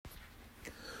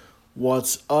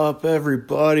What's up,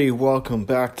 everybody? Welcome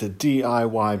back to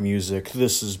DIY Music.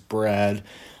 This is Brad,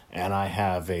 and I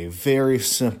have a very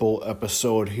simple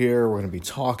episode here. We're going to be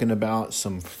talking about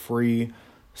some free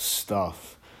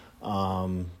stuff.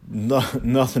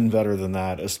 Nothing better than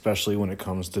that, especially when it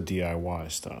comes to DIY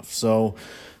stuff. So,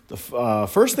 the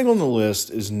first thing on the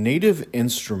list is Native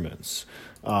Instruments.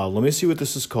 Let me see what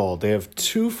this is called. They have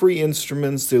two free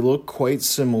instruments. They look quite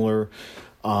similar.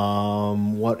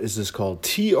 What is this called?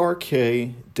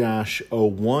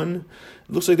 TRK-01. It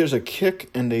looks like there's a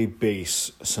kick and a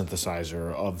bass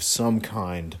synthesizer of some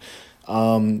kind.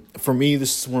 For me,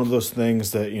 this is one of those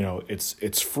things that,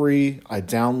 it's free. I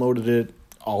downloaded it.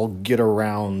 I'll get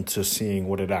around to seeing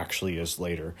what it actually is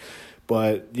later.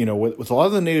 But, with a lot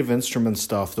of the Native Instruments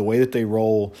stuff, the way that they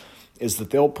roll is that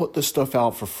they'll put this stuff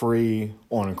out for free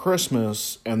on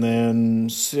Christmas, and then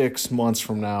 6 months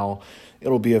from now,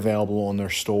 it'll be available in their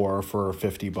store for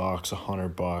 $50,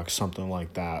 $100, something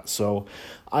like that. So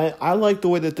I like the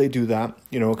way that they do that,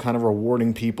 kind of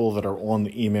rewarding people that are on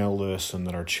the email list and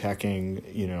that are checking,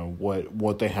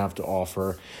 what they have to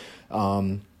offer.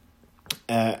 I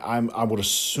would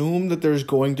assume that there's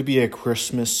going to be a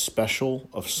Christmas special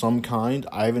of some kind.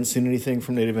 I haven't seen anything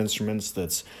from Native Instruments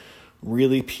that's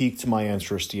really piqued my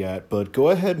interest yet, but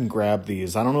go ahead and grab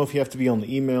these. I don't know if you have to be on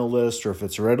the email list or if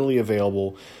it's readily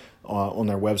available on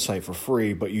their website for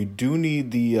free, but you do need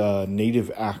the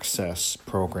Native Access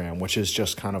program, which is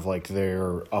just kind of like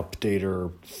their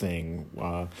updater thing,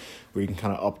 where you can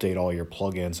kind of update all your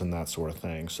plugins and that sort of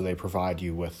thing. So they provide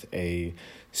you with a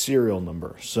serial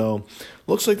number. So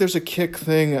looks like there's a kick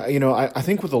thing. I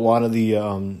think with a lot of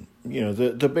the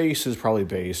the bass is probably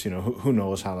bass. Who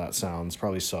knows how that sounds?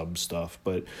 Probably sub stuff,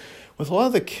 but with a lot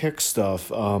of the kick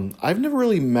stuff, I've never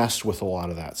really messed with a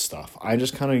lot of that stuff. I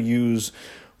just kind of use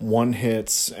one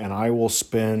hits, and I will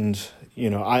spend,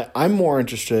 I'm more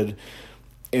interested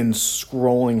in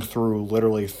scrolling through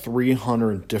literally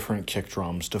 300 different kick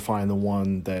drums to find the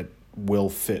one that will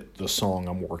fit the song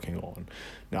I'm working on.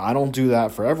 Now, I don't do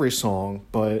that for every song,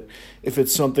 but if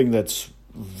it's something that's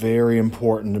very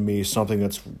important to me, something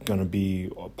that's going to be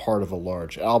a part of a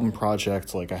large album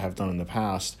project like I have done in the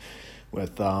past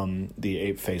with the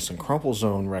Ape Face and Crumple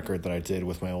Zone record that I did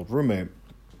with my old roommate,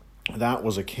 that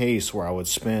was a case where I would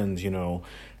spend,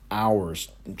 hours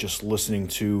just listening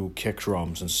to kick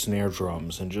drums and snare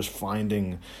drums and just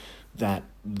finding that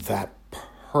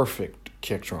perfect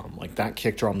kick drum, like that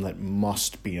kick drum that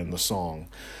must be in the song.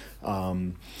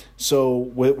 So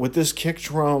with this kick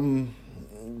drum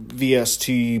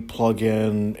VST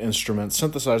plugin instrument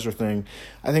synthesizer thing,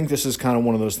 I think this is kind of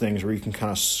one of those things where you can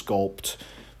kind of sculpt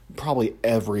probably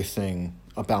everything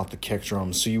about the kick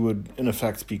drum, so you would in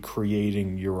effect be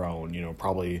creating your own,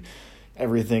 probably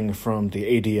everything from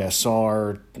the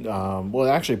ADSR,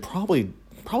 actually probably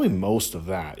most of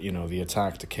that, the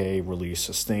attack, decay, release,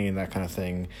 sustain, that kind of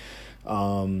thing,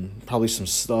 probably some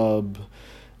stub.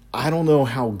 I don't know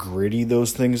how gritty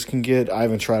those things can get. I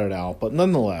haven't tried it out, but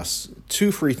nonetheless,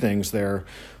 two free things there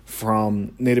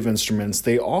from Native Instruments.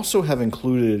 They also have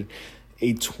included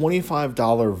a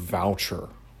 $25 voucher,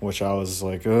 which I was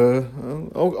like,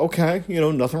 okay,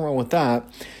 nothing wrong with that.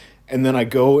 And then I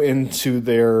go into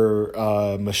their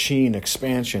machine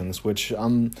expansions, which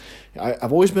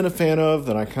I've always been a fan of.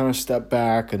 Then I kind of step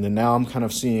back, and then now I'm kind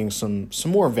of seeing some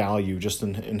more value just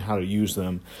in how to use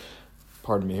them.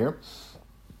 Pardon me here.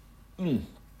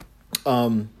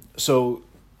 So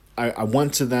I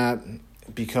went to that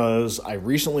because I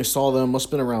recently saw them, must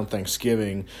have been around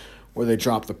Thanksgiving, where they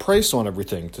dropped the price on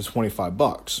everything to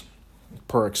 $25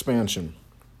 per expansion,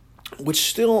 which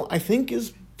still I think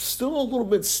is still a little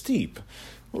bit steep,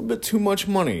 a little bit too much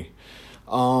money.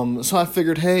 So I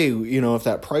figured, hey, if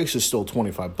that price is still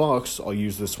 $25, I'll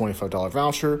use this $25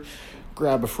 voucher,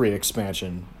 grab a free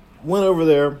expansion. Went over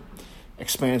there.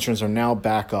 Expansions are now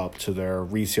back up to their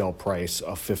retail price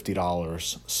of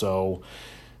 $50. So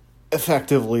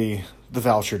effectively, the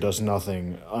voucher does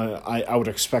nothing. I would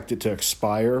expect it to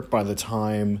expire by the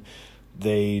time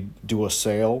they do a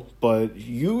sale. But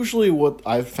usually what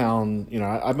I've found,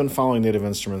 I've been following Native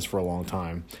Instruments for a long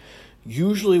time.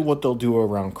 Usually what they'll do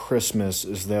around Christmas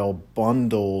is they'll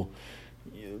bundle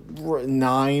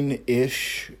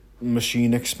 9-ish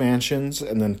machine expansions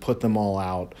and then put them all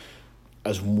out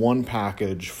as one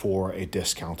package for a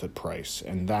discounted price,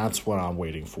 and that's what I'm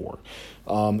waiting for.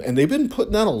 And they've been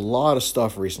putting out a lot of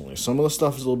stuff recently. Some of the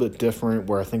stuff is a little bit different,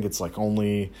 where I think it's like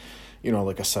only,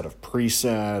 like a set of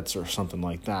presets or something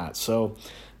like that. So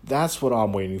that's what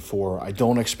I'm waiting for. I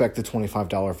don't expect the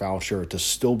 $25 voucher to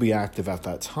still be active at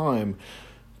that time,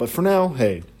 but for now,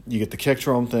 hey, you get the kick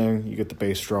drum thing, you get the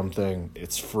bass drum thing.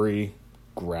 It's free.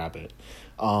 grab it.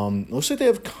 Looks like they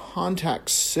have Contact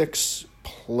 6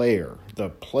 Player, the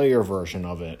player version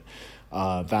of it.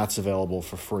 That's available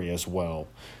for free as well.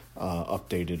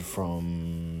 Updated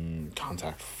from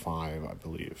Contact 5, I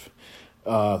believe.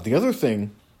 The other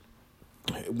thing,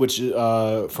 which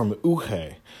from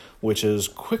Uhe, which is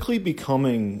quickly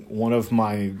becoming one of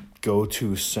my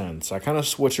go-to synths. I kind of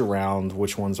switch around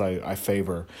which ones I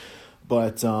favor.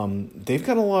 But they've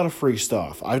got a lot of free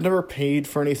stuff. I've never paid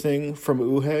for anything from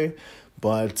Uhe,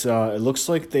 but it looks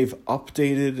like they've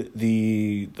updated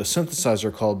the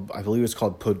synthesizer called, I believe it's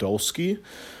called Podolsky.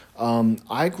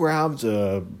 I grabbed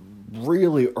a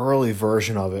really early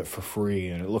version of it for free,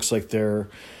 and it looks like they're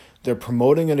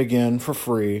promoting it again for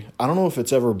free. I don't know if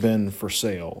it's ever been for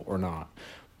sale or not,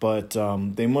 but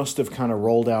they must have kind of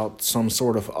rolled out some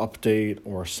sort of update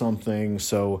or something.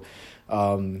 So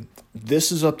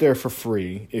this is up there for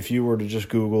free. If you were to just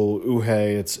Google Uhe,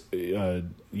 it's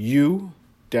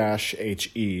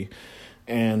U-HE,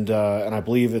 and I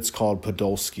believe it's called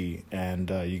Podolsky, and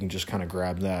you can just kind of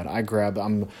grab that.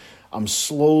 I'm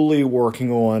slowly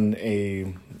working on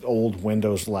a old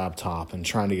Windows laptop and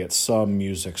trying to get some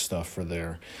music stuff for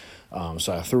there.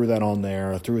 So I threw that on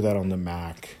there. I threw that on the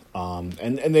Mac. And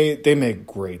they make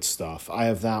great stuff. I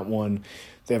have that one.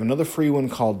 They have another free one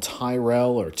called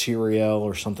Tyrell or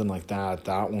something like that.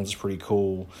 That one's pretty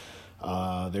cool.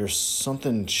 There's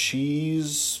something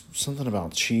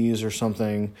about cheese or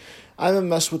something. I haven't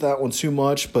messed with that one too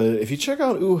much, but if you check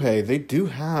out Uhe, they do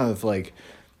have like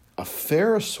a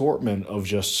fair assortment of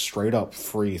just straight up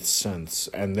free synths,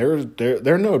 and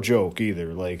they're no joke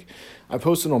either. Like, I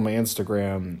posted on my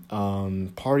Instagram,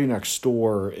 Party Next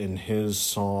Door in his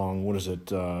song, what is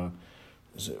it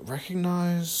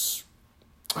Recognize?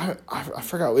 I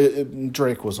forgot.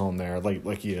 Drake was on there,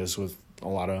 like he is with a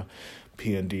lot of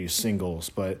P&D singles,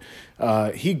 but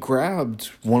he grabbed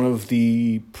one of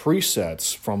the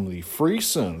presets from the free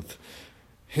synth,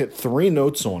 hit 3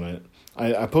 notes on it.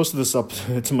 I posted this up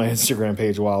to my Instagram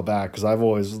page a while back because I've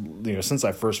always, since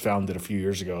I first found it a few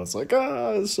years ago, it's like,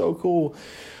 it's so cool.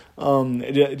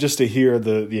 Just to hear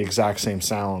the exact same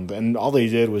sound, and all they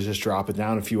did was just drop it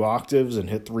down a few octaves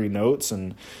and hit 3 notes,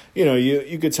 and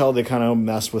you could tell they kind of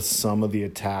messed with some of the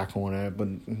attack on it, but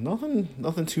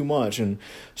nothing too much. And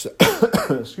so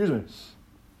excuse me.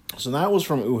 So that was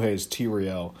from Uhe's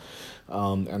T-Real,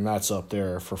 and that's up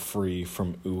there for free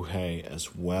from Uhe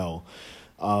as well.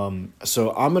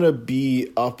 So I'm going to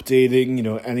be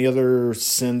updating, any other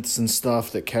synths and stuff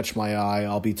that catch my eye.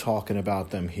 I'll be talking about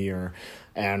them here.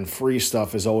 And free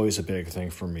stuff is always a big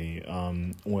thing for me.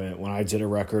 When I did a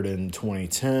record in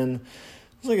 2010, it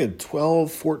was like a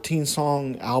 12, 14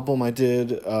 song album I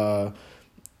did,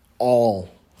 all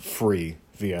free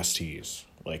VSTs,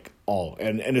 like all.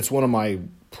 And it's one of my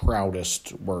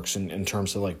proudest works in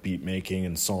terms of like beat making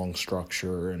and song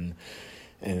structure and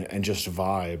just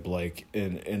vibe,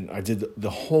 and I did the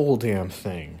whole damn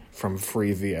thing from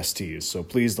free VSTs. So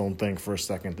please don't think for a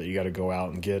second that you got to go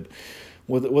out and get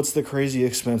what's the crazy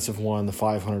expensive one, the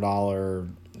 $500.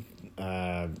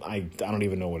 I don't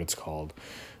even know what it's called.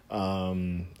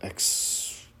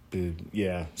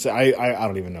 Yeah. So I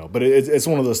don't even know, but it's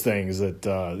one of those things that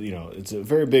it's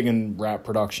very big in rap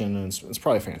production, and it's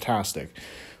probably fantastic,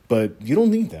 but you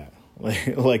don't need that.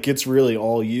 Like it's really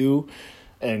all you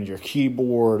and your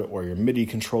keyboard or your MIDI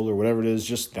controller, whatever it is,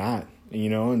 just that,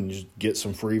 and just get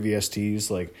some free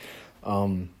VSTs.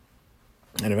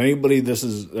 And if anybody, this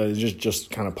is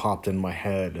just kind of popped in my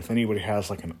head, if anybody has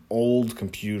like an old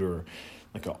computer,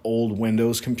 like an old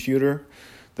Windows computer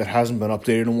that hasn't been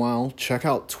updated in a while, check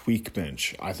out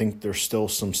Tweakbench. I think there's still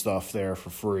some stuff there for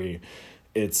free.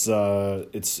 It's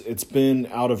been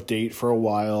out of date for a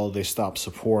while. They stopped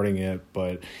supporting it,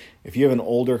 but if you have an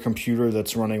older computer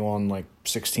that's running on like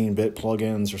 16-bit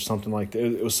plugins or something like that,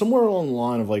 it was somewhere along the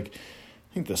line of like,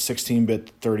 I think the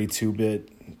 16-bit,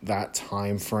 32-bit, that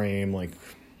time frame, like,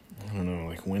 I don't know,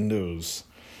 like Windows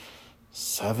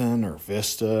 7 or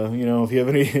Vista. If you have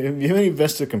any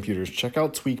Vista computers, check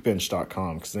out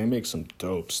tweakbench.com because they make some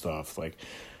dope stuff. Like,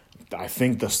 I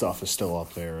think the stuff is still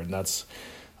up there, and that's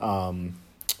and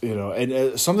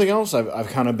something else I've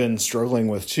kind of been struggling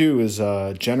with too is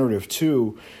Generative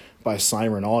 2 by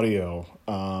Siren Audio.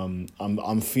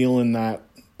 I'm feeling that,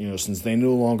 since they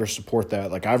no longer support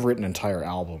that, like I've written entire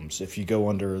albums. If you go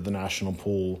under the National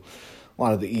Pool, a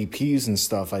lot of the EPs and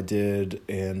stuff I did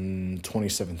in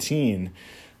 2017,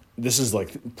 this is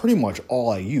like pretty much all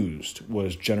I used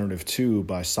was Generative 2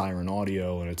 by Siren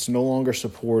Audio, and it's no longer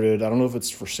supported. I don't know if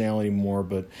it's for sale anymore,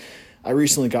 but I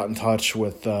recently got in touch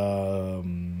with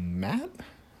Matt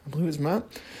I believe it's Matt.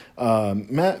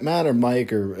 Matt or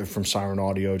Mike are from Siren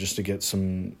Audio, just to get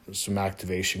some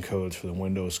activation codes for the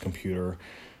Windows computer.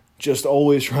 Just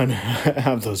always trying to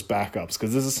have those backups,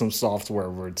 because this is some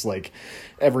software where it's like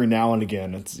every now and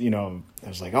again it's, I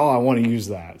was like, oh, I want to use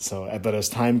that. So, but as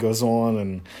time goes on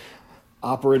and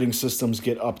operating systems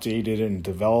get updated and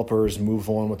developers move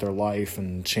on with their life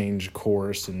and change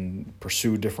course and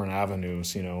pursue different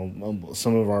avenues,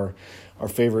 some of our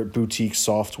favorite boutique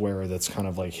software that's kind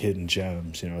of like hidden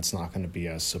gems, it's not going to be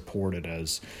as supported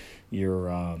as your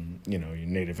your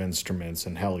Native Instruments,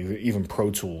 and hell, even Pro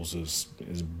Tools is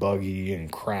buggy and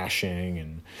crashing,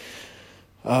 and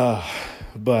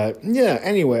but yeah,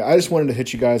 anyway, I just wanted to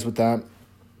hit you guys with that.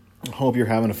 I hope you're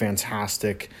having a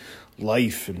fantastic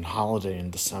life and holiday in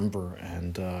December,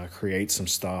 and create some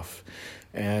stuff.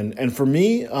 And for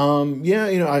me,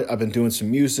 I've been doing some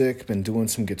music, been doing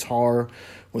some guitar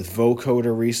with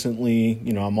vocoder recently.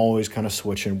 I'm always kind of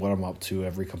switching what I'm up to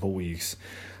every couple weeks.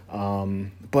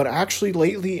 But actually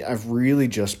lately I've really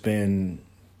just been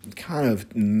kind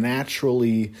of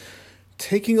naturally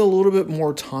taking a little bit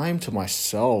more time to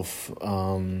myself.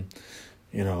 My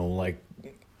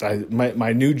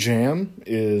new jam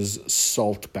is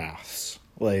salt baths.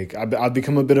 Like, I've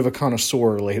become a bit of a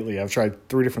connoisseur lately. I've tried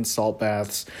 3 different salt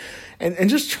baths, and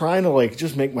just trying to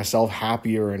just make myself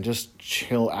happier and just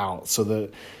chill out, so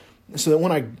that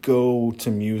when I go to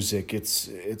music,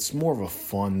 it's more of a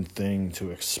fun thing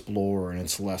to explore, and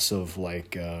it's less of oh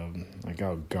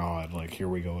God, here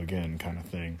we go again kind of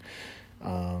thing.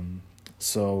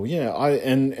 So yeah,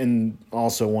 and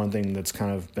also one thing that's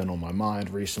kind of been on my mind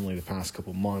recently, the past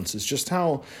couple months, is just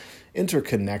how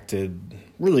interconnected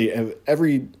really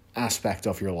every aspect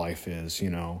of your life is,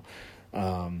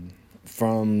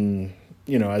 from,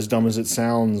 as dumb as it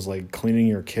sounds, like cleaning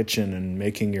your kitchen and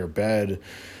making your bed,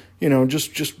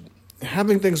 just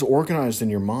having things organized in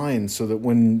your mind, so that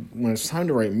when it's time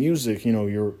to write music,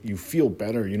 you feel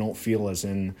better. You don't feel as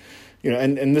in,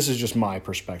 and this is just my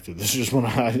perspective. This is just when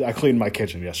I cleaned my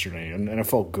kitchen yesterday, and it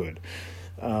felt good.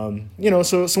 So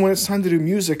when it's time to do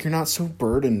music, you're not so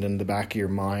burdened in the back of your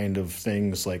mind of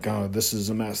things like, oh, this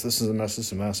is a mess,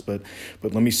 but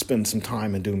let me spend some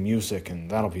time and do music,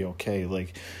 and that'll be okay.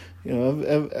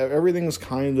 Everything is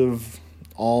kind of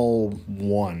all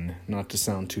one, not to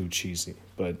sound too cheesy,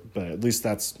 but at least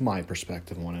that's my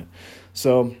perspective on it.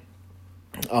 So,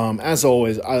 as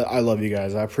always, I love you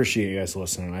guys. I appreciate you guys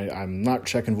listening. I'm not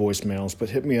checking voicemails, but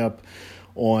hit me up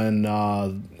on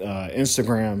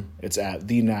Instagram. It's at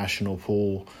The National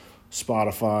Pool.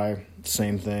 Spotify,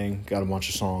 same thing. Got a bunch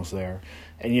of songs there.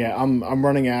 And yeah, I'm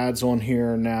running ads on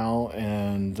here now,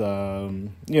 and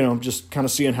just kind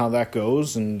of seeing how that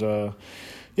goes. And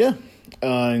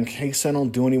in case I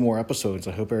don't do any more episodes,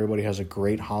 I hope everybody has a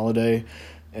great holiday,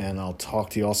 and I'll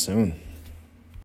talk to y'all soon.